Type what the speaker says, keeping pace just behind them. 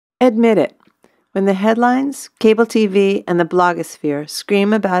Admit it. When the headlines, cable TV, and the blogosphere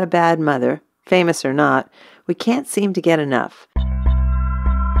scream about a bad mother, famous or not, we can't seem to get enough.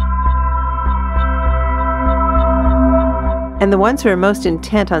 And the ones who are most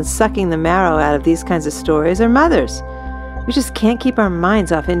intent on sucking the marrow out of these kinds of stories are mothers. We just can't keep our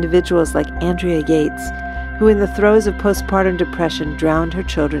minds off individuals like Andrea Yates, who in the throes of postpartum depression drowned her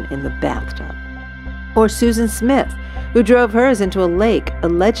children in the bathtub. Or Susan Smith, who drove hers into a lake,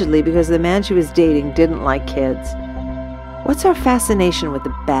 allegedly because the man she was dating didn't like kids. What's our fascination with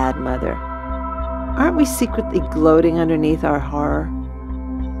the bad mother? Aren't we secretly gloating underneath our horror?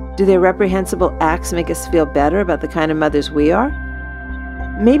 Do their reprehensible acts make us feel better about the kind of mothers we are?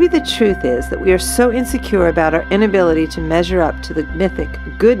 Maybe the truth is that we are so insecure about our inability to measure up to the mythic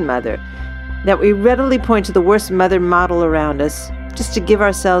good mother that we readily point to the worst mother model around us just to give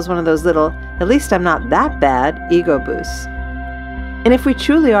ourselves one of those little, at least I'm not that bad, ego boosts. And if we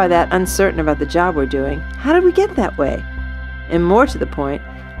truly are that uncertain about the job we're doing, how did we get that way? And more to the point,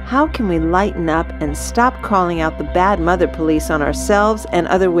 how can we lighten up and stop calling out the bad mother police on ourselves and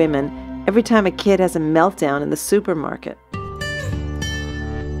other women every time a kid has a meltdown in the supermarket?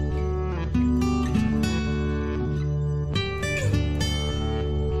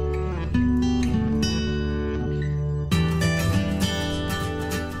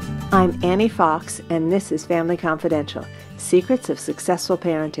 I'm Annie Fox, and this is Family Confidential, Secrets of Successful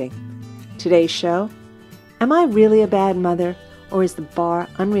Parenting. Today's show, am I really a bad mother, or is the bar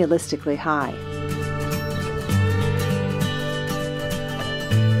unrealistically high?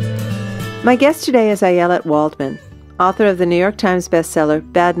 My guest today is Ayelet Waldman, author of the New York Times bestseller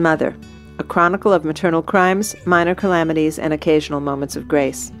Bad Mother, a chronicle of maternal crimes, minor calamities, and occasional moments of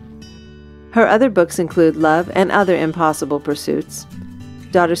grace. Her other books include Love and Other Impossible Pursuits,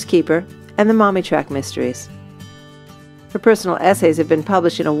 Daughter's Keeper, and The Mommy Track Mysteries. Her personal essays have been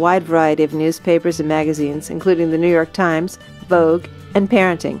published in a wide variety of newspapers and magazines, including the New York Times, Vogue, and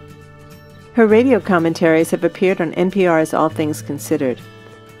Parenting. Her radio commentaries have appeared on NPR's All Things Considered.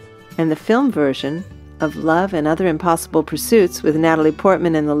 And the film version of Love and Other Impossible Pursuits, with Natalie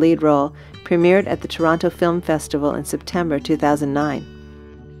Portman in the lead role, premiered at the Toronto Film Festival in September 2009.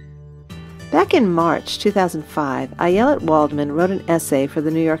 Back in March 2005, Ayelet Waldman wrote an essay for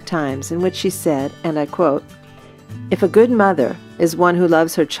the New York Times in which she said, and I quote, "If a good mother is one who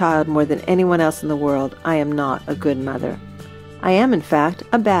loves her child more than anyone else in the world, I am not a good mother. I am, in fact,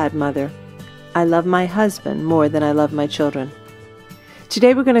 a bad mother. I love my husband more than I love my children."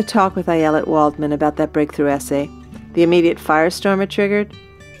 Today we're going to talk with Ayelet Waldman about that breakthrough essay, the immediate firestorm it triggered,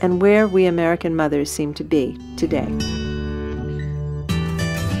 and where we American mothers seem to be today.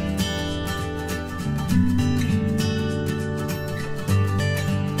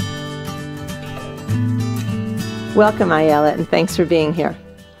 Welcome, Ayelet, and thanks for being here.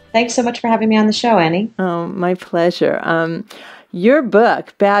 Thanks so much for having me on the show, Annie. Oh, my pleasure. Your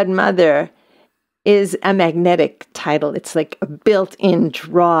book, Bad Mother, is a magnetic title. It's like a built-in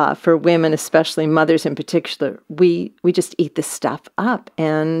draw for women, especially mothers in particular. We just eat this stuff up.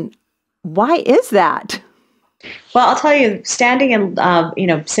 And why is that? Well, I'll tell you, standing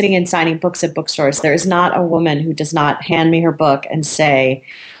and sitting and signing books at bookstores, there is not a woman who does not hand me her book and say,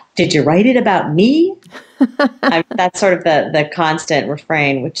 "Did you write it about me?" That's sort of the constant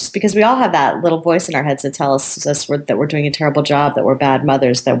refrain, which is because we all have that little voice in our heads that tells us that we're doing a terrible job, that we're bad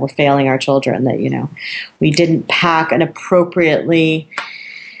mothers, that we're failing our children, that, we didn't pack an appropriately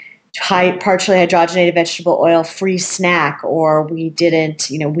partially hydrogenated vegetable oil free snack, or we didn't,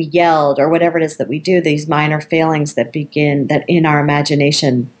 we yelled, or whatever it is that we do, these minor failings that in our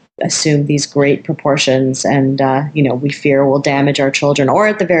imagination assume these great proportions and, we fear will damage our children, or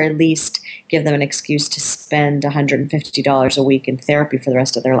at the very least give them an excuse to spend $150 a week in therapy for the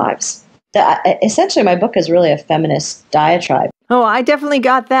rest of their lives. Essentially, my book is really a feminist diatribe. Oh, I definitely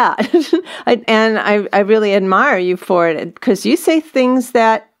got that. I really admire you for it, because you say things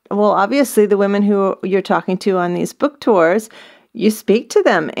that, well, obviously the women who you're talking to on these book tours, you speak to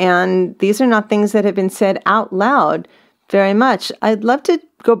them, and these are not things that have been said out loud very much. I'd love to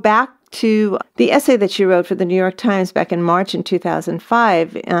go back to the essay that you wrote for the New York Times back in March in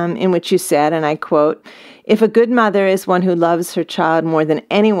 2005, in which you said, and I quote, "If a good mother is one who loves her child more than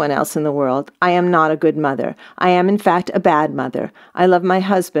anyone else in the world, I am not a good mother. I am, in fact, a bad mother. I love my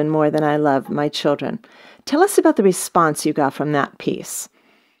husband more than I love my children." Tell us about the response you got from that piece.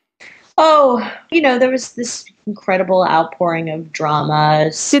 Oh, there was this incredible outpouring of drama.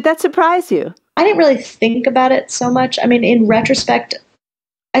 Did that surprise you? I didn't really think about it so much. I mean, in retrospect,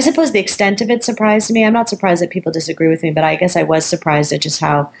 I suppose the extent of it surprised me. I'm not surprised that people disagree with me, but I guess I was surprised at just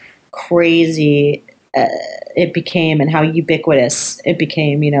how crazy it became and how ubiquitous it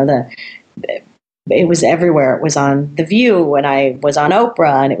became. It was everywhere. It was on The View when I was on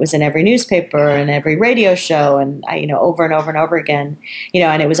Oprah, and it was in every newspaper and every radio show, and over and over and over again,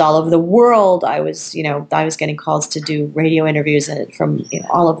 and it was all over the world. I was getting calls to do radio interviews from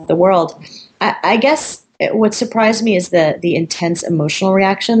all over the world. I guess what surprised me is the intense emotional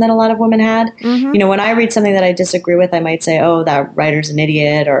reaction that a lot of women had. Mm-hmm. When I read something that I disagree with, I might say, "Oh, that writer's an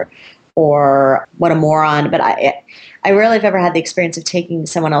idiot," or "What a moron." But I rarely have ever had the experience of taking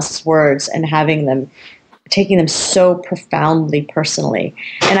someone else's words and taking them so profoundly personally.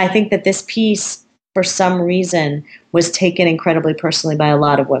 And I think that this piece, for some reason, was taken incredibly personally by a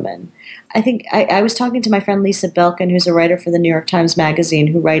lot of women. I think I was talking to my friend Lisa Belkin, who's a writer for the New York Times Magazine,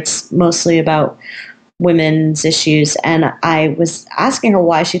 who writes mostly about women's issues, and I was asking her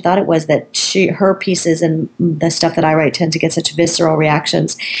why she thought it was that her pieces and the stuff that I write tend to get such visceral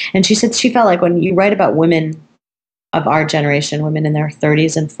reactions. And she said she felt like when you write about women of our generation, women in their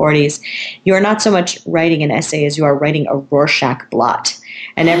 30s and 40s, you're not so much writing an essay as you are writing a Rorschach blot.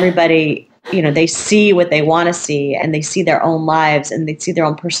 And everybody, they see what they want to see, and they see their own lives, and they see their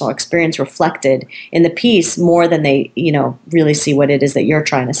own personal experience reflected in the piece more than they, really see what it is that you're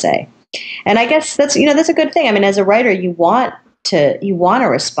trying to say. And I guess that's a good thing. I mean, as a writer, you want a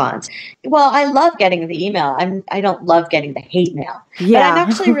response. Well, I love getting the email. I don't love getting the hate mail. Yeah. But I'm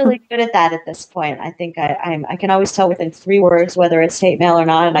actually really good at that at this point. I think I can always tell within 3 words whether it's hate mail or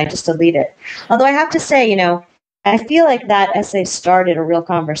not, and I just delete it. Although I have to say, I feel like that essay started a real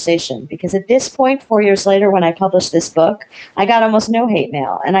conversation, because at this point, 4 years later, when I published this book, I got almost no hate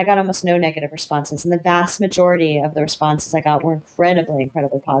mail and I got almost no negative responses. And the vast majority of the responses I got were incredibly,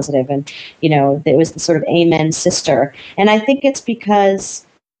 incredibly positive. And, it was the sort of amen sister. And I think it's because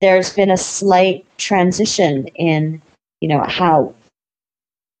there's been a slight transition in, how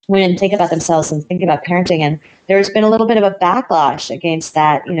women think about themselves and think about parenting. And there's been a little bit of a backlash against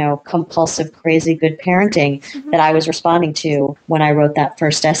that, compulsive, crazy good parenting that I was responding to when I wrote that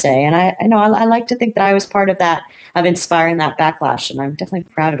first essay. And I like to think that I was part of that, of inspiring that backlash. And I'm definitely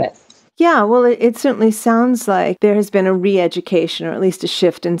proud of it. Yeah, well, it certainly sounds like there has been a re-education, or at least a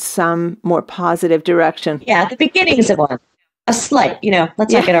shift in some more positive direction. Yeah, the beginnings of one. A slight,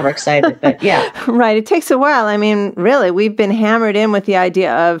 let's not get overexcited, but yeah. Right. It takes a while. I mean, really, we've been hammered in with the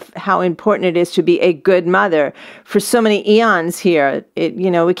idea of how important it is to be a good mother for so many eons here.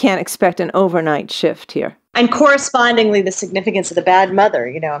 We can't expect an overnight shift here. And correspondingly, the significance of the bad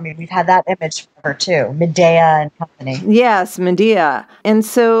mother. We've had that image for her too, Medea and company. Yes, Medea. And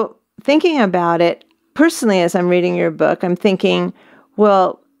so thinking about it, personally, as I'm reading your book, I'm thinking,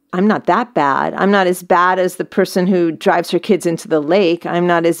 well, I'm not that bad. I'm not as bad as the person who drives her kids into the lake. I'm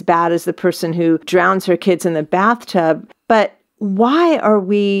not as bad as the person who drowns her kids in the bathtub. But why are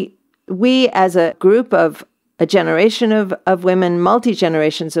we as a group of a generation of women,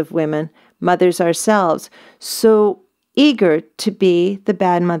 multi-generations of women, mothers ourselves, so eager to be the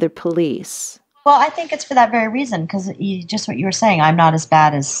bad mother police? Well, I think it's for that very reason, because just what you were saying, I'm not as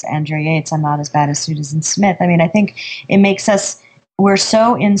bad as Andrea Yates. I'm not as bad as Susan Smith. I think it makes us... We're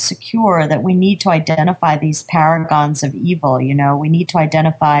so insecure that we need to identify these paragons of evil. We need to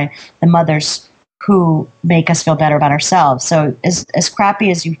identify the mothers who make us feel better about ourselves. So as crappy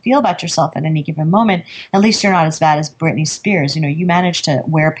as you feel about yourself at any given moment, at least you're not as bad as Britney Spears. You managed to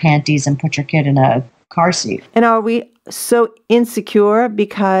wear panties and put your kid in a car seat. And are we so insecure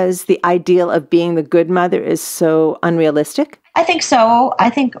because the ideal of being the good mother is so unrealistic? I think so. I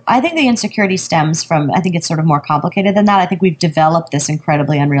think the insecurity stems from, I think it's sort of more complicated than that. I think we've developed this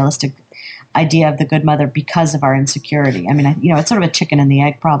incredibly unrealistic idea of the good mother because of our insecurity. It's sort of a chicken and the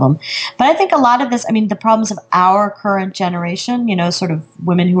egg problem. But I think a lot of this, the problems of our current generation, sort of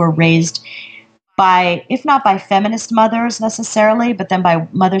women who are raised by, if not by feminist mothers necessarily, but then by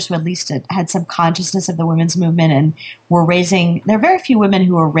mothers who at least had some consciousness of the women's movement and were raising, there are very few women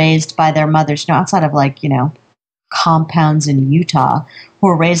who are raised by their mothers, outside of compounds in Utah, who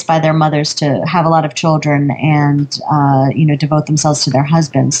were raised by their mothers to have a lot of children and, devote themselves to their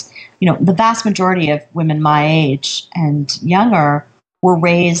husbands. The vast majority of women my age and younger were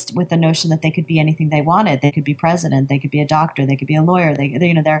raised with the notion that they could be anything they wanted. They could be president, they could be a doctor, they could be a lawyer.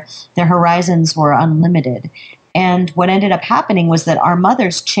 Their horizons were unlimited. And what ended up happening was that our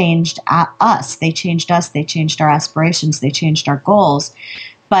mothers changed us. They changed us. They changed our aspirations. They changed our goals.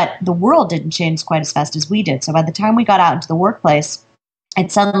 But the world didn't change quite as fast as we did. So by the time we got out into the workplace,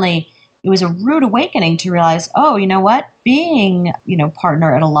 it was a rude awakening to realize, oh, you know what? Being,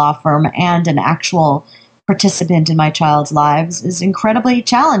 partner at a law firm and an actual participant in my child's lives is incredibly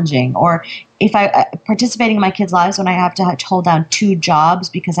challenging. Or if I participating in my kids' lives when I have to hold down 2 jobs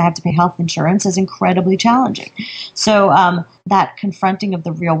because I have to pay health insurance is incredibly challenging. So that confronting of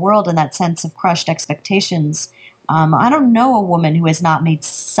the real world and that sense of crushed expectations, I don't know a woman who has not made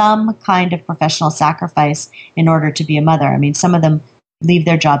some kind of professional sacrifice in order to be a mother. I mean, some of them leave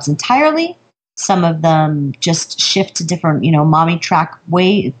their jobs entirely. Some of them just shift to different, mommy track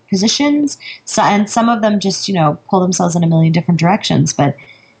positions. And some of them just, pull themselves in a million different directions. But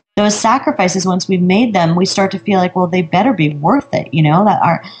those sacrifices, once we've made them, we start to feel like, well, they better be worth it.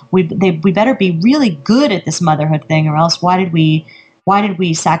 We better be really good at this motherhood thing, or else why did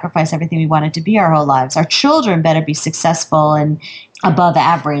we sacrifice everything we wanted to be our whole lives? Our children better be successful and above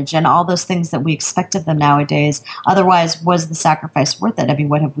average and all those things that we expect of them nowadays. Otherwise, was the sacrifice worth it? I mean,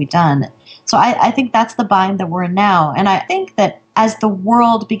 what have we done? So I think that's the bind that we're in now. And I think that as the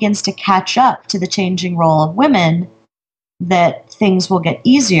world begins to catch up to the changing role of women, that things will get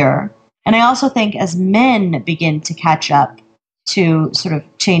easier. And I also think as men begin to catch up to sort of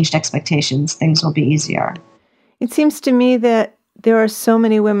changed expectations, things will be easier. It seems to me that there are so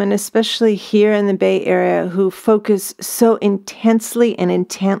many women, especially here in the Bay Area, who focus so intensely and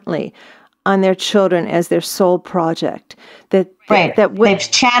intently on their children as their sole project. They've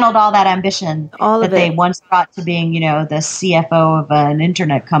channeled all that ambition that they once brought to being, the CFO of an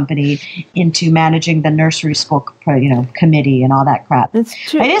internet company into managing the nursery school, committee and all that crap. It's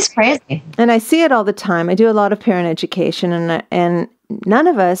true. It is crazy. And I see it all the time. I do a lot of parent education, and none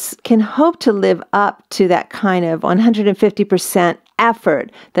of us can hope to live up to that kind of 150%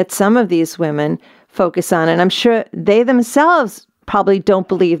 effort that some of these women focus on. And I'm sure they themselves probably don't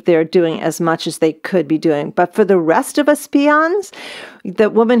believe they're doing as much as they could be doing. But for the rest of us peons, the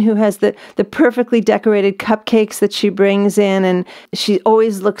woman who has the perfectly decorated cupcakes that she brings in, and she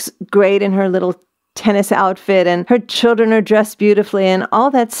always looks great in her little tennis outfit, and her children are dressed beautifully and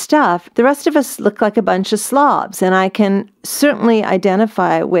all that stuff, the rest of us look like a bunch of slobs. And I can certainly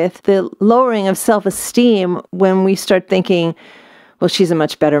identify with the lowering of self-esteem when we start thinking, well, she's a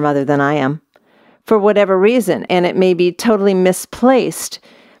much better mother than I am, for whatever reason. And it may be totally misplaced,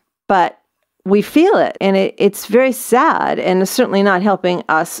 but we feel it. And it's very sad, and it's certainly not helping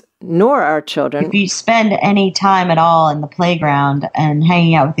us nor our children. If you spend any time at all in the playground and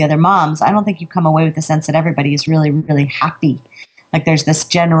hanging out with the other moms, I don't think you come away with the sense that everybody is really, really happy. Like there's this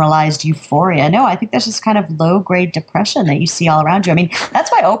generalized euphoria. No, I think there's this kind of low-grade depression that you see all around you. I mean,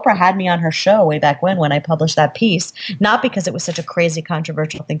 that's why Oprah had me on her show way back when I published that piece, not because it was such a crazy,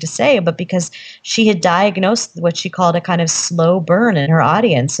 controversial thing to say, but because she had diagnosed what she called a kind of slow burn in her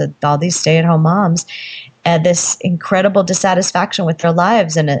audience, all these stay-at-home moms, and this incredible dissatisfaction with their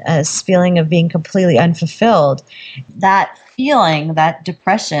lives and a feeling of being completely unfulfilled. That feeling, that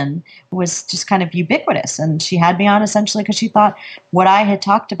depression, was just kind of ubiquitous. And she had me on essentially because she thought what I had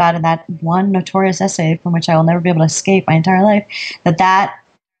talked about in that one notorious essay from which I will never be able to escape my entire life,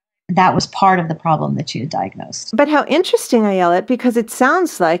 that was part of the problem that she had diagnosed. But how interesting, Ayelet, because it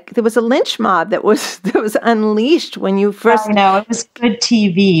sounds like there was a lynch mob that was unleashed when you first... I know, it was good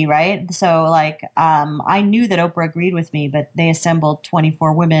TV, right? So I knew that Oprah agreed with me, but they assembled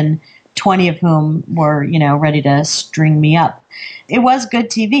 24 women, 20 of whom were, ready to string me up. It was good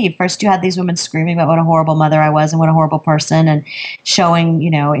TV. First, you had these women screaming about what a horrible mother I was and what a horrible person, and showing,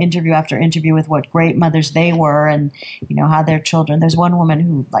 interview after interview with what great mothers they were, and, how their children. There's one woman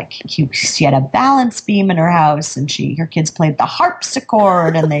who, she had a balance beam in her house, and her kids played the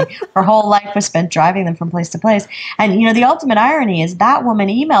harpsichord, and her whole life was spent driving them from place to place. And, the ultimate irony is that woman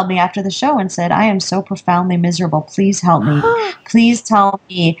emailed me after the show and said, I am so profoundly miserable. Please help me. Please tell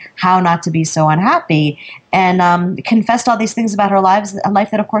me how not to be so unhappy. And confessed all these things about her life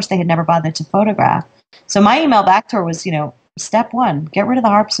that, of course, they had never bothered to photograph. So my email back to her was, step one, get rid of the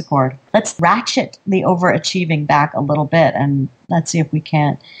harpsichord. Let's ratchet the overachieving back a little bit, and let's see if we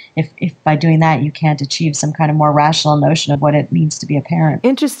can't, if by doing that you can't achieve some kind of more rational notion of what it means to be a parent.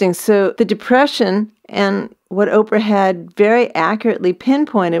 Interesting. So the depression and what Oprah had very accurately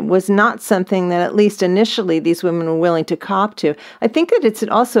pinpointed was not something that, at least initially, these women were willing to cop to. I think that it's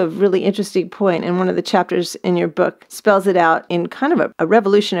also a really interesting point, and one of the chapters in your book spells it out in kind of a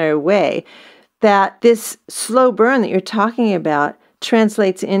revolutionary way, that this slow burn that you're talking about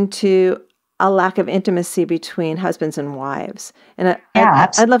translates into a lack of intimacy between husbands and wives. And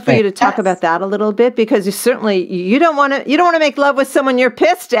I'd love for you to talk about that a little bit, because you don't want to make love with someone you're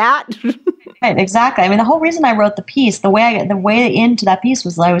pissed at. Right, exactly. I mean, the whole reason I wrote the piece, the way into that piece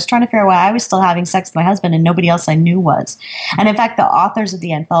was I was trying to figure out why I was still having sex with my husband and nobody else I knew was. And in fact, the authors of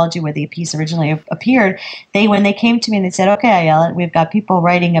the anthology where the piece originally appeared, when they came to me and they said, "Okay, Ayelet, we've got people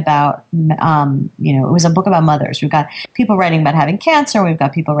writing about, it was a book about mothers. We've got people writing about having cancer. We've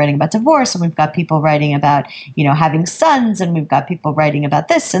got people writing about divorce, and we've got people writing about, having sons, and we've got people writing about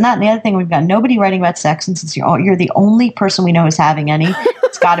this and that and the other thing. We've got nobody writing about sex, and since you're the only person we know who's having any,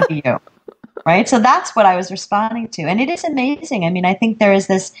 it's got to be you." Right? So that's what I was responding to. And it is amazing. I mean, I think there is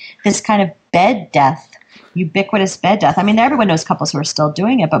this kind of bed death, ubiquitous bed death. I mean, everyone knows couples who are still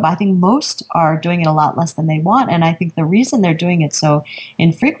doing it, but I think most are doing it a lot less than they want. And I think the reason they're doing it so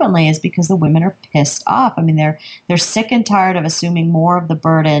infrequently is because the women are pissed off. I mean, they're sick and tired of assuming more of the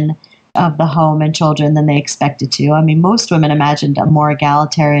burden of the home and children than they expected to. I mean, most women imagined a more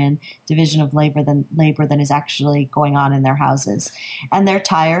egalitarian division of labor than is actually going on in their houses. And they're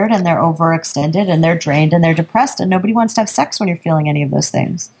tired and they're overextended and they're drained and they're depressed, and nobody wants to have sex when you're feeling any of those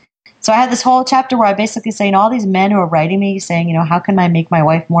things. So I had this whole chapter where I basically say, all these men who are writing me saying, how can I make my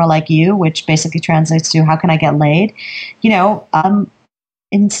wife more like you, which basically translates to how can I get laid?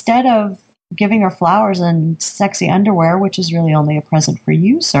 Instead of giving her flowers and sexy underwear, which is really only a present for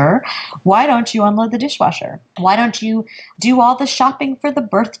you, sir, why don't you unload the dishwasher? Why don't you do all the shopping for the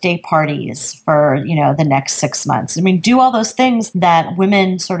birthday parties for, the next 6 months? I mean, do all those things that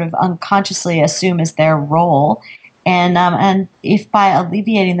women sort of unconsciously assume is their role. And if by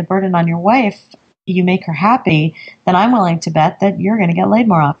alleviating the burden on your wife, you make her happy, then I'm willing to bet that you're going to get laid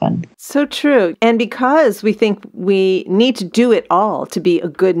more often. So true. And because we think we need to do it all to be a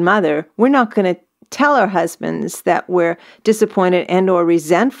good mother, we're not going to tell our husbands that we're disappointed and or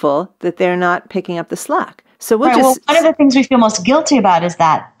resentful that they're not picking up the slack. So one of the things we feel most guilty about is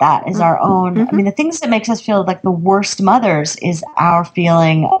that is our own. Mm-hmm. I mean, the things that makes us feel like the worst mothers is our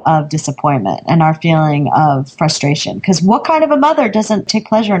feeling of disappointment and our feeling of frustration. Because what kind of a mother doesn't take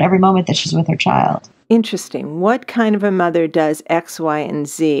pleasure in every moment that she's with her child? Interesting. What kind of a mother does X, Y, and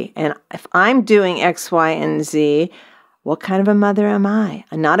Z? And if I'm doing X, Y, and Z, what kind of a mother am I?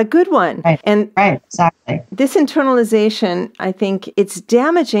 Not a good one. Right, exactly. This internalization, I think it's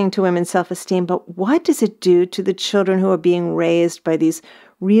damaging to women's self-esteem, but what does it do to the children who are being raised by these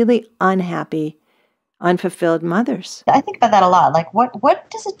really unhappy, unfulfilled mothers? I think about that a lot. Like, what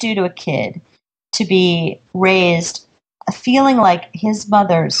does it do to a kid to be raised feeling like his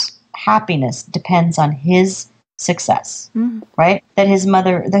mother's happiness depends on his success, right? That his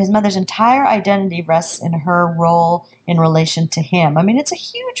mother's entire identity rests in her role in relation to him. I mean, it's a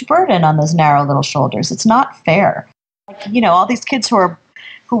huge burden on those narrow little shoulders. It's not fair. Like, all these kids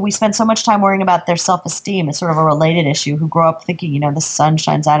who we spend so much time worrying about their self-esteem, it's sort of a related issue, who grow up thinking, the sun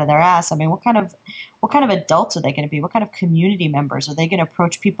shines out of their ass. I mean, what kind of adults are they going to be? What kind of community members? Are they going to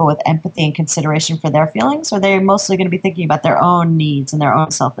approach people with empathy and consideration for their feelings? Or are they mostly going to be thinking about their own needs and their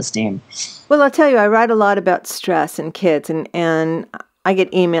own self-esteem? Well, I'll tell you, I write a lot about stress in kids, and I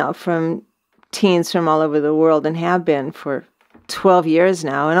get email from teens from all over the world and have been for 12 years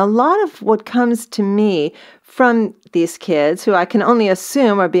now. And a lot of what comes to me from these kids, who I can only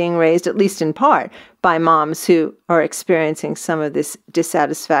assume are being raised, at least in part, by moms who are experiencing some of this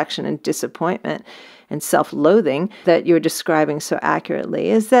dissatisfaction and disappointment and self-loathing that you're describing so accurately,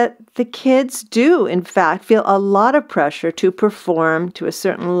 is that the kids do, in fact, feel a lot of pressure to perform to a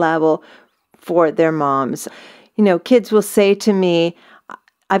certain level for their moms. Kids will say to me,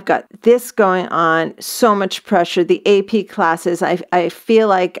 I've got this going on, so much pressure, the AP classes, I feel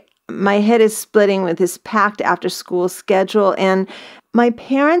like my head is splitting with this packed after-school schedule, and my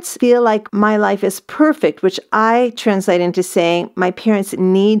parents feel like my life is perfect, which I translate into saying my parents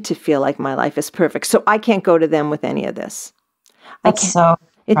need to feel like my life is perfect, so I can't go to them with any of this. That's so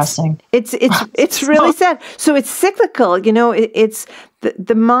depressing. It's really sad. So it's cyclical. It's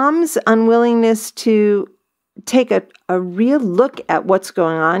the mom's unwillingness to take a real look at what's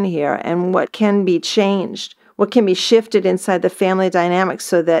going on here and what can be changed, what can be shifted inside the family dynamics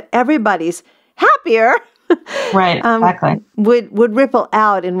so that everybody's happier. Right, exactly. Would ripple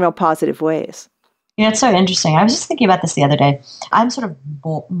out in real positive ways. It's so interesting. I was just thinking about this the other day. I'm sort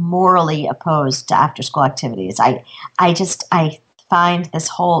of morally opposed to after-school activities. I find this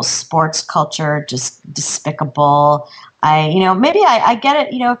whole sports culture just despicable. Maybe I get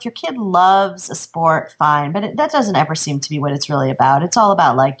it. If your kid loves a sport, fine, but that doesn't ever seem to be what it's really about. It's all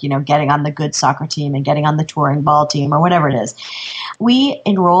about getting on the good soccer team and getting on the touring ball team or whatever it is. We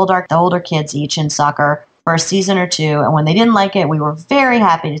enrolled the older kids each in soccer for a season or two, and when they didn't like it, we were very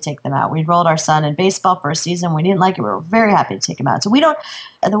happy to take them out. We enrolled our son in baseball for a season. We didn't like it. We were very happy to take him out. So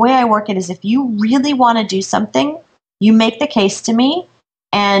the way I work it is, if you really want to do something, you make the case to me,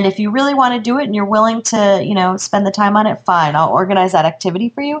 And if you really want to do it and you're willing to, spend the time on it, fine, I'll organize that activity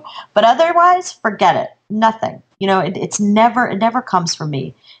for you. But otherwise, forget it. Nothing. It never comes from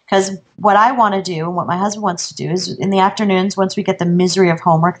me. Because what I want to do and what my husband wants to do is in the afternoons, once we get the misery of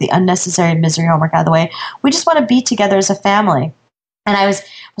homework, the unnecessary misery homework out of the way, we just want to be together as a family. And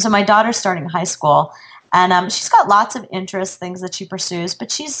so my daughter's starting high school, and she's got lots of interests, things that she pursues, but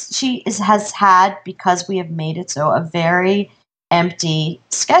has had, because we have made it so, a very empty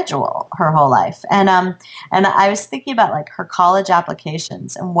schedule her whole life. And I was thinking about like her college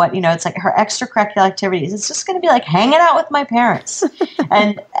applications and what, it's like her extracurricular activities. It's just going to be like hanging out with my parents.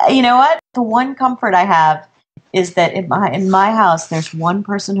 And you know what? The one comfort I have is that in my house, there's one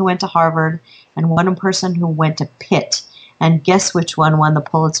person who went to Harvard and one person who went to Pitt. And guess which one won the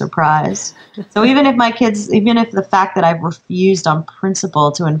Pulitzer Prize? So even if the fact that I've refused on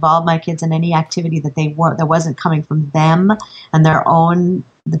principle to involve my kids in any activity that that wasn't coming from them and their own,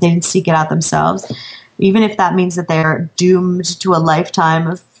 that they didn't seek it out themselves, even if that means that they're doomed to a lifetime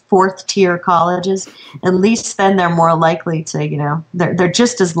of fourth-tier colleges, at least then they're more likely to, they're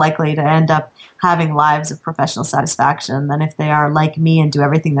just as likely to end up having lives of professional satisfaction than if they are like me and do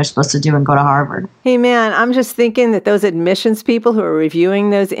everything they're supposed to do and go to Harvard. Hey, man, I'm just thinking that those admissions people who are reviewing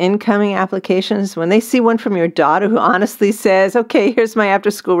those incoming applications, when they see one from your daughter who honestly says, okay, here's my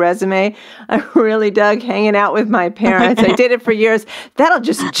after-school resume, I really dug hanging out with my parents, I did it for years, that'll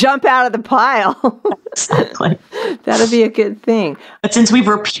just jump out of the pile. Exactly. That'll be a good thing. But since we've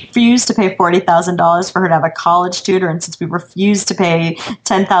refused to pay $40,000 for her to have a college tutor, and since we refused to pay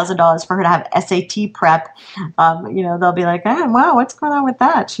 $10,000 for her to have SAT prep, they'll be like, oh, wow, what's going on with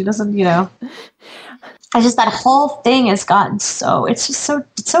that? She doesn't, that whole thing has gotten it's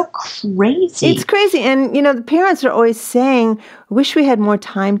so crazy. It's crazy. And, the parents are always saying, wish we had more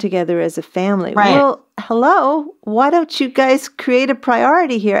time together as a family. Right. Well, hello, why don't you guys create a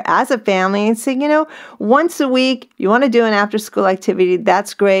priority here as a family and say, once a week, you want to do an after-school activity,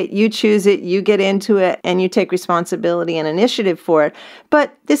 that's great. You choose it, you get into it, and you take responsibility and initiative for it.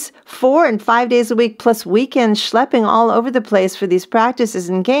 But this 4 and 5 days a week plus weekend schlepping all over the place for these practices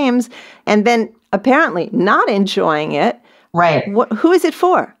and games, and then apparently not enjoying it. Right. Who is it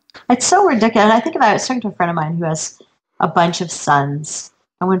for? It's so ridiculous. I think I was talking to a friend of mine who has a bunch of sons.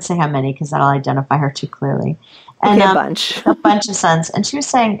 I wouldn't say how many because that'll identify her too clearly. And a bunch. A bunch of sons. And she was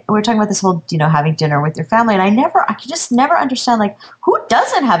saying, we were talking about this whole, having dinner with your family. And I could just never understand, like, who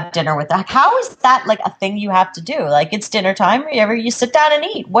doesn't have dinner with them? Like, how is that, like, a thing you have to do? Like, it's dinner time. You sit down and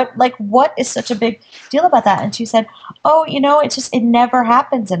eat. What is such a big deal about that? And she said, oh, it never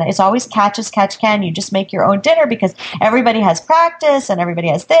happens. And it's always catch as catch can. You just make your own dinner because everybody has practice and everybody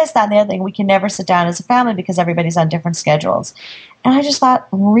has this, that, and the other thing. We can never sit down as a family because everybody's on different schedules. And I just thought,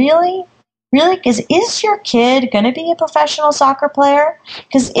 really? Really? Because is your kid going to be a professional soccer player?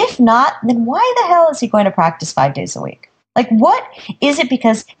 Because if not, then why the hell is he going to practice 5 days a week? Like, what is it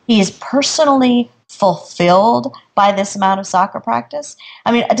because he is personally fulfilled by this amount of soccer practice?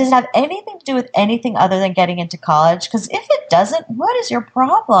 I mean, does it have anything to do with anything other than getting into college? Because if it doesn't, what is your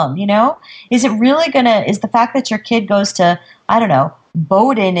problem? Is it really is the fact that your kid goes to, I don't know,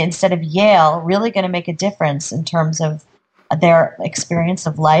 Bowdoin instead of Yale really going to make a difference in terms of their experience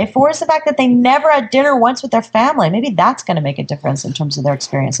of life? Or is the fact that they never had dinner once with their family, maybe that's going to make a difference in terms of their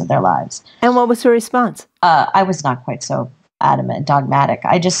experience of their lives? And what was her response? I was not quite so adamant, dogmatic.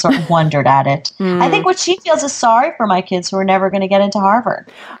 I just sort of wondered at it. I think what she feels is sorry for my kids who are never going to get into Harvard.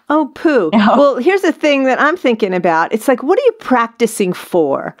 Oh, poo. Well, here's the thing that I'm thinking about. It's like, what are you practicing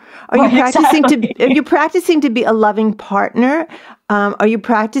for? Are you practicing to be a loving partner? Are you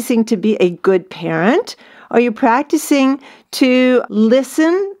practicing to be a good parent? Are you practicing to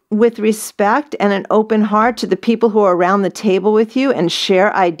listen with respect and an open heart to the people who are around the table with you and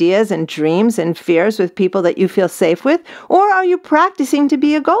share ideas and dreams and fears with people that you feel safe with? Or are you practicing to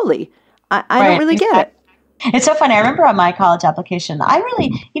be a goalie? I don't really get it. It's so funny. I remember on my college application, I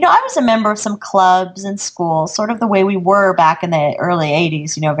was a member of some clubs in school, sort of the way we were back in the early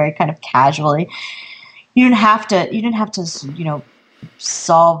 80s, very kind of casually. You didn't have to,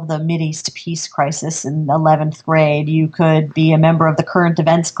 solve the Mideast peace crisis in 11th grade. You could be a member of the current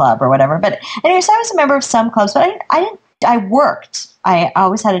events club or whatever. But anyways, I was a member of some clubs, but I worked. I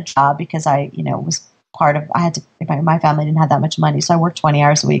always had a job because I was part of, my family didn't have that much money. So I worked 20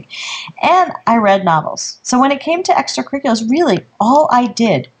 hours a week and I read novels. So when it came to extracurriculars, really all I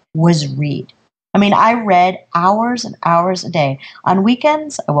did was read. I mean, I read hours and hours a day. On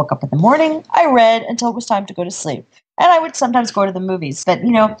weekends, I woke up in the morning, I read until it was time to go to sleep. And I would sometimes go to the movies. But,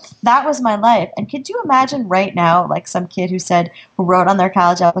 that was my life. And could you imagine right now, like some kid who wrote on their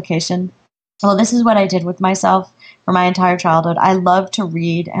college application, well, this is what I did with myself for my entire childhood. I loved to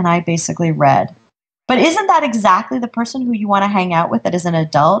read, and I basically read. But isn't that exactly the person who you want to hang out with that is an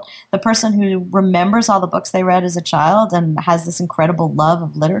adult? The person who remembers all the books they read as a child and has this incredible love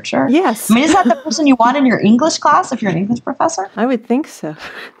of literature? Yes. I mean, is that the person you want in your English class if you're an English professor? I would think so.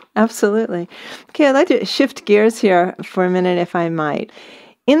 Absolutely. Okay, I'd like to shift gears here for a minute, if I might.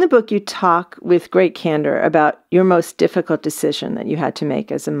 In the book, you talk with great candor about your most difficult decision that you had to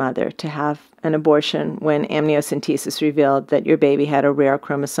make as a mother, to have an abortion when amniocentesis revealed that your baby had a rare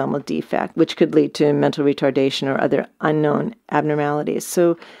chromosomal defect, which could lead to mental retardation or other unknown abnormalities.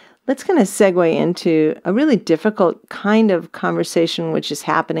 So let's kind of segue into a really difficult kind of conversation which is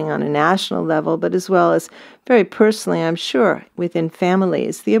happening on a national level, but as well as very personally, I'm sure, within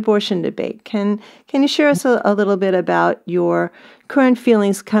families, the abortion debate. Can you share us a little bit about your current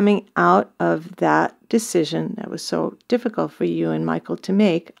feelings coming out of that decision that was so difficult for you and Michael to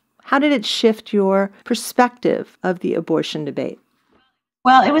make? How did it shift your perspective of the abortion debate?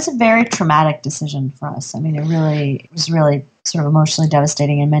 Well, it was a very traumatic decision for us. I mean, it was really sort of emotionally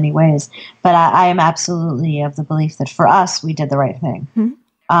devastating in many ways. But I am absolutely of the belief that for us, we did the right thing.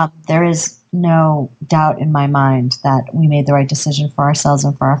 Mm-hmm. There is no doubt in my mind that we made the right decision for ourselves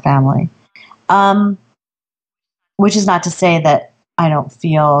and for our family. Which is not to say that I don't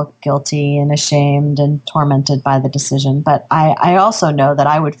feel guilty and ashamed and tormented by the decision. But I also know that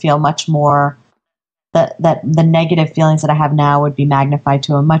I would feel much more that the negative feelings that I have now would be magnified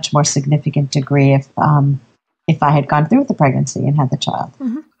to a much more significant degree if I had gone through with the pregnancy and had the child,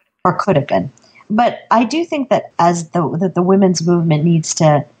 mm-hmm. or could have been. But I do think that as the women's movement needs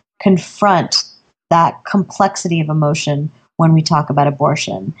to confront that complexity of emotion when we talk about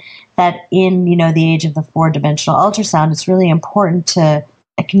abortion, that in the age of the 4-dimensional ultrasound, it's really important to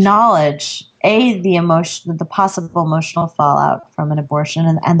acknowledge the possible emotional fallout from an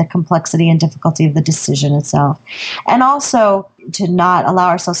abortion and the complexity and difficulty of the decision itself. And also to not allow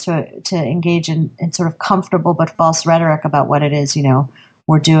ourselves to engage in sort of comfortable but false rhetoric about what it is,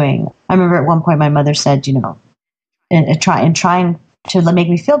 we're doing. I remember at one point my mother said, in trying to make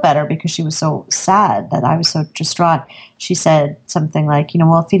me feel better because she was so sad that I was so distraught, she said something like,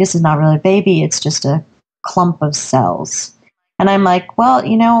 well, a fetus is not really a baby, it's just a clump of cells. And I'm like, well,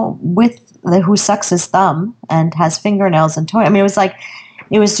 who sucks his thumb and has fingernails and toenails. I mean,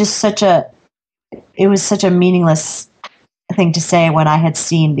 it was such a meaningless thing to say when I had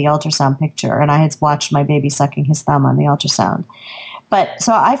seen the ultrasound picture and I had watched my baby sucking his thumb on the ultrasound. But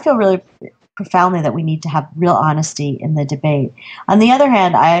so I feel really profoundly that we need to have real honesty in the debate. On the other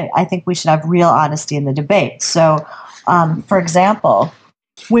hand, I think we should have real honesty in the debate. So, for example,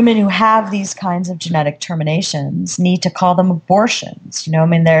 women who have these kinds of genetic terminations need to call them abortions.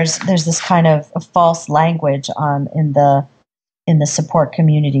 There's this kind of a false language in the support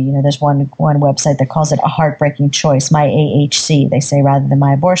community. There's one website that calls it a heartbreaking choice, my AHC, they say, rather than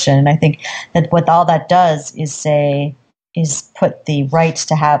my abortion. And I think that what all that does is put the rights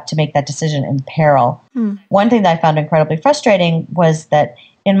to make that decision in peril. One thing that I found incredibly frustrating was that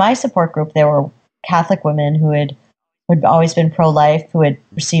in my support group, there were Catholic women who had always been pro-life, who had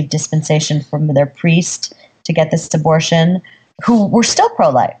received dispensation from their priest to get this abortion, who were still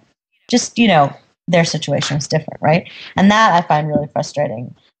pro-life. Just, their situation was different, right? And that I find really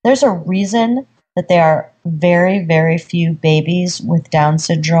frustrating. There's a reason that there are very, very few babies with Down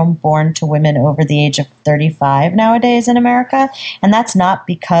syndrome born to women over the age of 35 nowadays in America. And that's not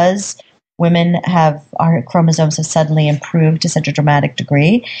because our chromosomes have suddenly improved to such a dramatic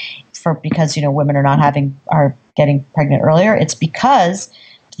degree because women are getting pregnant earlier. It's because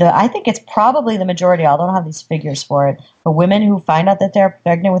I think it's probably the majority, although I don't have these figures for it, but women who find out that they're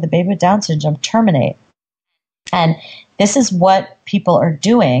pregnant with a baby with Down syndrome terminate. And this is what people are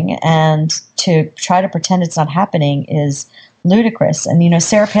doing, and to try to pretend it's not happening is ludicrous. And,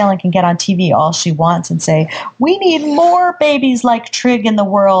 Sarah Palin can get on TV all she wants and say, we need more babies like Trig in the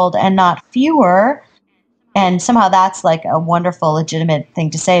world and not fewer. And somehow that's like a wonderful, legitimate thing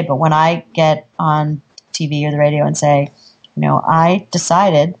to say. But when I get on TV or the radio and say, I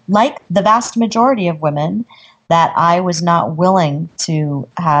decided, like the vast majority of women, that I was not willing to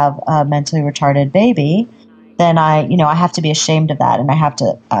have a mentally retarded baby, then I have to be ashamed of that. And I have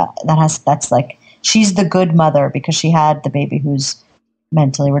to, that's like, she's the good mother because she had the baby who's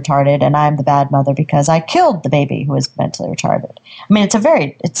mentally retarded, and I'm the bad mother because I killed the baby who is mentally retarded. I mean,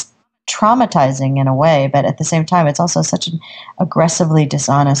 it's traumatizing in a way, but at the same time, it's also such an aggressively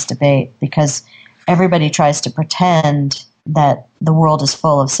dishonest debate because everybody tries to pretend that the world is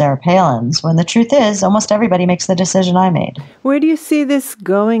full of Sarah Palins, when the truth is almost everybody makes the decision I made. Where do you see this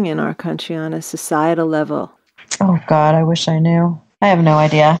going in our country on a societal level? Oh, God, I wish I knew. I have no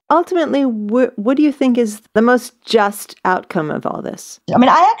idea. Ultimately, what do you think is the most just outcome of all this? I mean,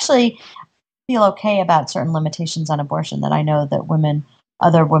 I actually feel okay about certain limitations on abortion that I know that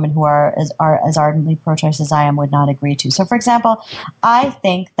other women who are as ardently pro-choice as I am would not agree to. So, for example, I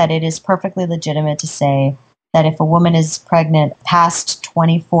think that it is perfectly legitimate to say that if a woman is pregnant past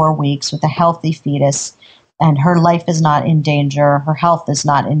 24 weeks with a healthy fetus and her life is not in danger, her health is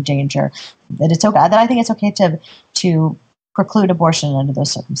not in danger, that it's okay. That I think it's okay to preclude abortion under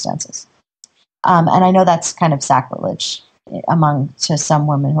those circumstances. And I know that's kind of sacrilege to some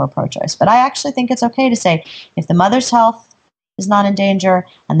women who are pro-choice, but I actually think it's okay to say if the mother's health is not in danger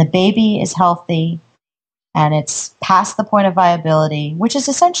and the baby is healthy and it's past the point of viability, which is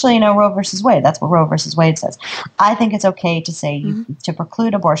essentially, Roe versus Wade. That's what Roe versus Wade says. I think it's okay to say to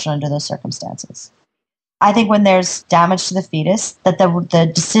preclude abortion under those circumstances. I think when there's damage to the fetus, that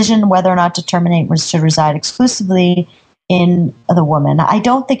the decision whether or not to terminate should reside exclusively in the woman. I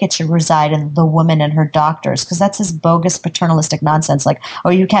don't think it should reside in the woman and her doctors, because that's this bogus paternalistic nonsense. Like, oh,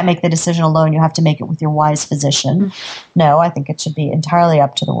 you can't make the decision alone. You have to make it with your wise physician. No, I think it should be entirely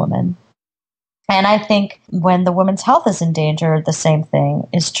up to the woman. And I think when the woman's health is in danger, the same thing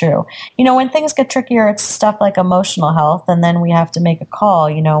is true. When things get trickier, it's stuff like emotional health, and then we have to make a call,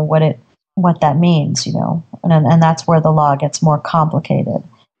 what that means, and that's where the law gets more complicated.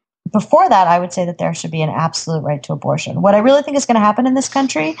 Before that, I would say that there should be an absolute right to abortion. What I really think is going to happen in this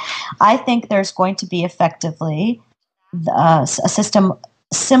country, I think there's going to be effectively a system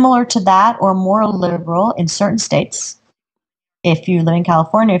similar to that or more liberal in certain states. If you live in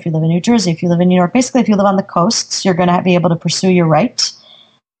California, if you live in New Jersey, if you live in New York, basically if you live on the coasts, you're going to be able to pursue your right.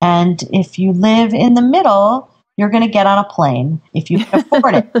 And if you live in the middle, you're going to get on a plane if you can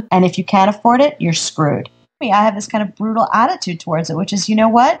afford it. And if you can't afford it, you're screwed. I have this kind of brutal attitude towards it, which is, you know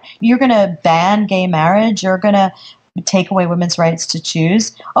what? You're going to ban gay marriage. You're going to take away women's rights to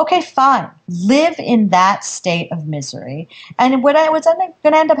choose. Okay, fine. Live in that state of misery. And what's going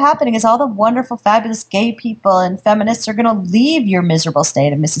to end up happening is all the wonderful, fabulous gay people and feminists are going to leave your miserable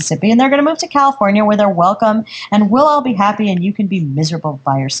state of Mississippi, and they're going to move to California where they're welcome, and we'll all be happy, and you can be miserable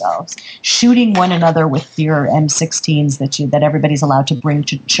by yourselves, shooting one another with your M16s that everybody's allowed to bring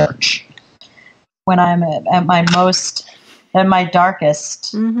to church. When I'm at my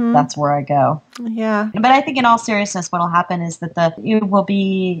darkest, that's where I go. Yeah. But I think in all seriousness, what will happen is that it will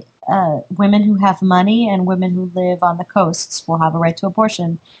be women who have money and women who live on the coasts will have a right to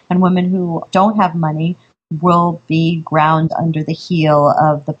abortion, and women who don't have money will be ground under the heel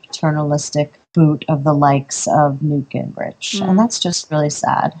of the paternalistic boot of the likes of Newt Gingrich. And that's just really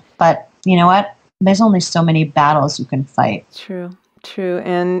sad. But you know what? There's only so many battles you can fight. True.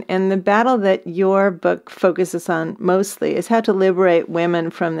 And the battle that your book focuses on mostly is how to liberate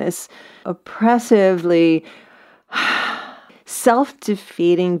women from this oppressively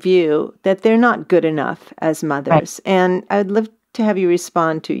self-defeating view that they're not good enough as mothers. Right. And I'd love to have you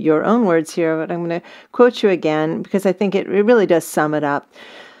respond to your own words here, but I'm going to quote you again because I think it really does sum it up.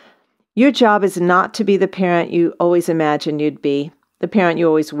 Your job is not to be the parent you always imagined you'd be, the parent you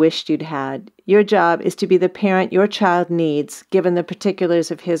always wished you'd had. Your job is to be the parent your child needs, given the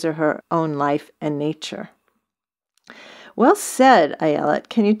particulars of his or her own life and nature. Well said, Ayelet.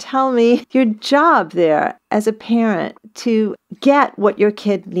 Can you tell me your job there as a parent to get what your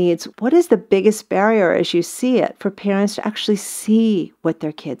kid needs? What is the biggest barrier as you see it for parents to actually see what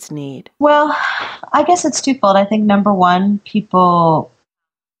their kids need? Well, I guess it's twofold. I think number one, people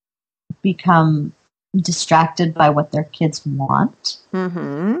become distracted by what their kids want,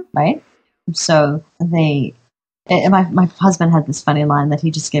 right? So my husband had this funny line that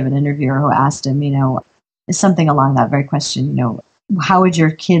he just gave an interviewer who asked him, something along that very question, how would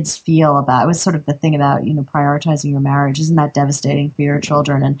your kids feel about, it was sort of the thing about, prioritizing your marriage. Isn't that devastating for your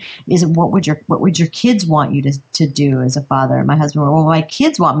children? And what would your kids want you to do as a father? And my husband went, well, what my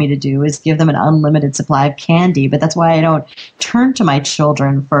kids want me to do is give them an unlimited supply of candy, but that's why I don't turn to my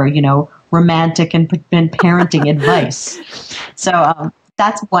children for, romantic and parenting advice. So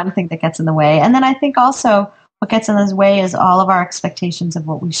that's one thing that gets in the way. And then I think also what gets in the way is all of our expectations of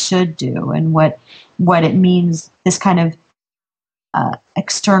what we should do and what it means, this kind of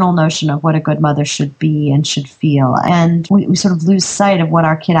external notion of what a good mother should be and should feel. And we sort of lose sight of what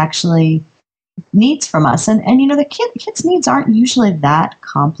our kid actually needs from us. And the kids' needs aren't usually that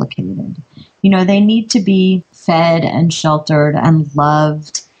complicated. They need to be fed and sheltered and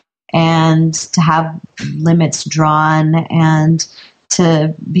loved, and to have limits drawn, and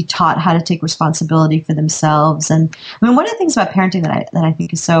to be taught how to take responsibility for themselves. And I mean, one of the things about parenting that I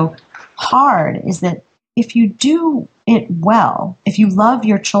think is so hard is that if you do it well, if you love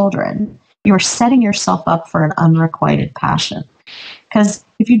your children, you're setting yourself up for an unrequited passion. Because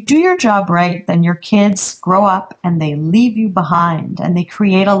if you do your job right, then your kids grow up and they leave you behind and they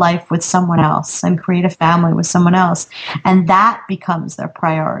create a life with someone else and create a family with someone else. And that becomes their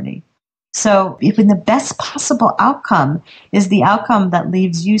priority. So even the best possible outcome is the outcome that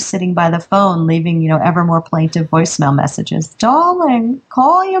leaves you sitting by the phone, leaving, ever more plaintive voicemail messages. Darling,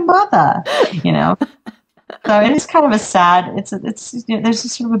 call your mother, So it is kind of a sad, there's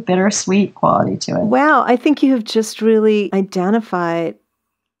just sort of a bittersweet quality to it. Wow, I think you have just really identified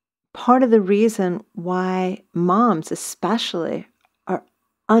part of the reason why moms especially are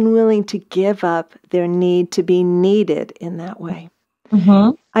unwilling to give up their need to be needed in that way.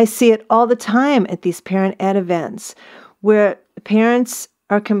 Mm-hmm. I see it all the time at these parent ed events where parents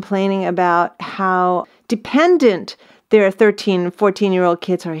are complaining about how dependent their 13, 14-year-old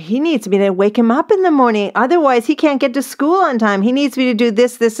kids are. He needs me to wake him up in the morning. Otherwise, he can't get to school on time. He needs me to do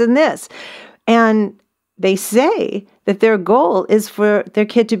this, this, and this. And they say that their goal is for their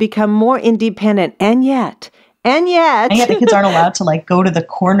kid to become more independent. And yet the kids aren't allowed to go to the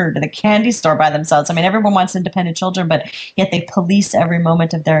corner to the candy store by themselves. I mean, everyone wants independent children, but yet they police every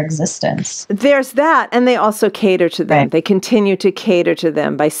moment of their existence. There's that. And they also cater to them. Right. They continue to cater to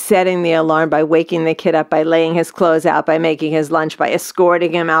them by setting the alarm, by waking the kid up, by laying his clothes out, by making his lunch, by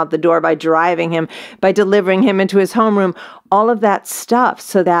escorting him out the door, by driving him, by delivering him into his homeroom, all of that stuff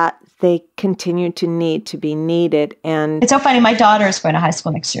so that they continue to need to be needed. And it's so funny. My daughter is going to high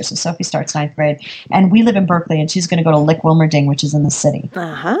school next year, so Sophie starts 9th grade, and we live in Berkeley, and she's going to go to Lick Wilmerding, which is in the city.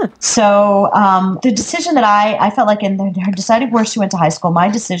 Uh-huh. So the decision that I felt like in her deciding where she went to high school, my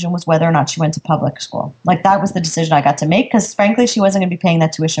decision was whether or not she went to public school. That was the decision I got to make because, frankly, she wasn't going to be paying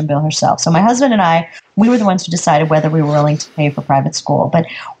that tuition bill herself. So my husband and I, we were the ones who decided whether we were willing to pay for private school. But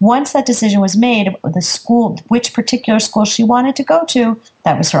once that decision was made, the school, which particular school she wanted to go to,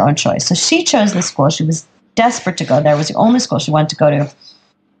 that was her own choice. So she chose the school. She was desperate to go there. It was the only school she wanted to go to.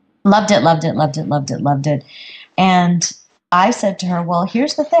 Loved it, loved it, loved it, loved it, loved it. And I said to her, well,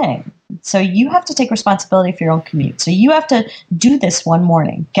 here's the thing. So you have to take responsibility for your own commute. So you have to do this one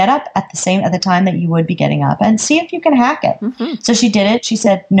morning. Get up at the time that you would be getting up and see if you can hack it. Mm-hmm. So she did it. She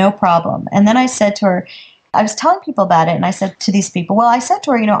said, no problem. And then I said to her, I was telling people about it, and I said to these people, well, I said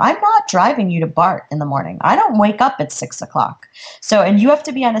to her, I'm not driving you to BART in the morning. I don't wake up at 6 o'clock. So, and you have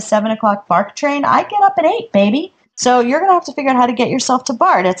to be on a 7 o'clock BART train. I get up at 8, baby. So you're going to have to figure out how to get yourself to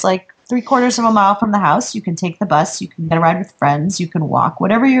BART. It's 3/4 of a mile from the house. You can take the bus. You can get a ride with friends. You can walk,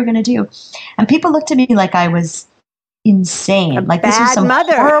 whatever you're going to do. And people looked at me like I was insane. This was some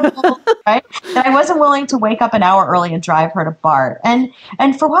mother. Horrible, right? That I wasn't willing to wake up an hour early and drive her to BART. And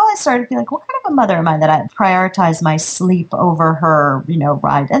for a while I started feeling what kind of a mother am I that I prioritize my sleep over her,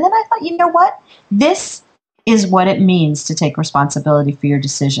 ride? And then I thought, you know what? This is what it means to take responsibility for your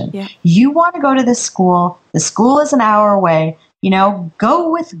decision. Yeah. You want to go to this school. The school is an hour away.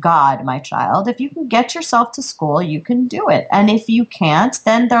 Go with God, my child. If you can get yourself to school, you can do it. And if you can't,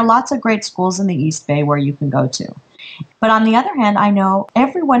 then there are lots of great schools in the East Bay where you can go to. But on the other hand, I know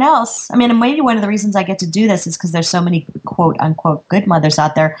everyone else. I mean, and maybe one of the reasons I get to do this is because there's so many quote unquote good mothers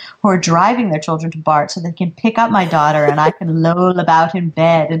out there who are driving their children to BART so they can pick up my daughter and I can loll about in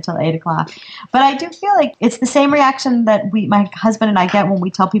bed until 8 o'clock. But I do feel like it's the same reaction that my husband and I get when we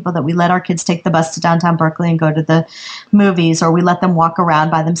tell people that we let our kids take the bus to downtown Berkeley and go to the movies, or we let them walk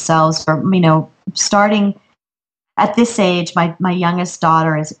around by themselves, or, starting at this age, my youngest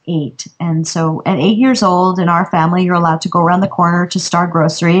daughter is 8. And so at 8 years old in our family, you're allowed to go around the corner to Star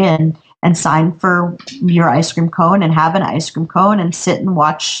Grocery and sign for your ice cream cone and have an ice cream cone and sit and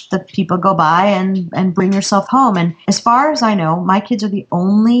watch the people go by and bring yourself home. And as far as I know, my kids are the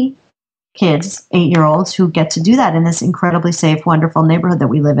only kids, 8-year-olds, who get to do that in this incredibly safe, wonderful neighborhood that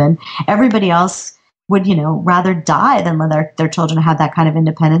we live in. Everybody else would, rather die than let their children have that kind of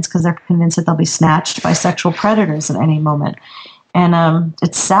independence because they're convinced that they'll be snatched by sexual predators at any moment. And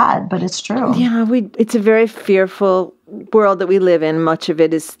it's sad, but it's true. Yeah, it's a very fearful world that we live in. Much of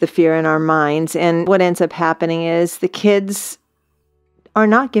it is the fear in our minds. And what ends up happening is the kids are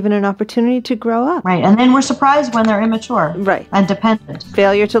not given an opportunity to grow up. Right. And then we're surprised when they're immature. Right. And dependent.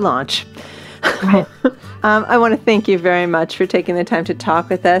 Failure to launch. Right. I want to thank you very much for taking the time to talk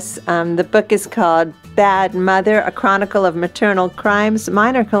with us. The book is called Bad Mother, A Chronicle of Maternal Crimes,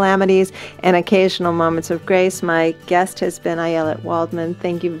 Minor Calamities, and Occasional Moments of Grace. My guest has been Ayelet Waldman.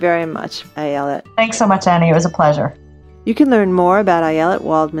 Thank you very much, Ayelet. Thanks so much, Annie. It was a pleasure. You can learn more about Ayelet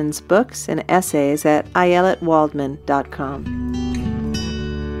Waldman's books and essays at ayeletwaldman.com.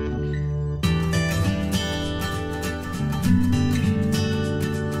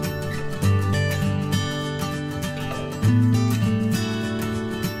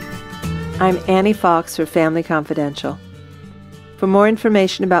 I'm Annie Fox for Family Confidential. For more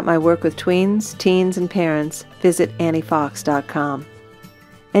information about my work with tweens, teens, and parents, visit anniefox.com.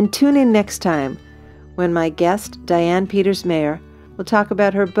 And tune in next time when my guest, Diane Peters-Mayer, will talk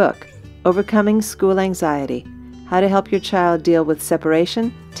about her book, Overcoming School Anxiety: How to Help Your Child Deal with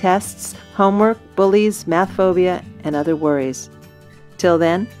Separation, Tests, Homework, Bullies, Math Phobia, and Other Worries. Till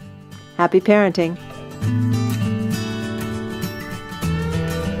then, happy parenting.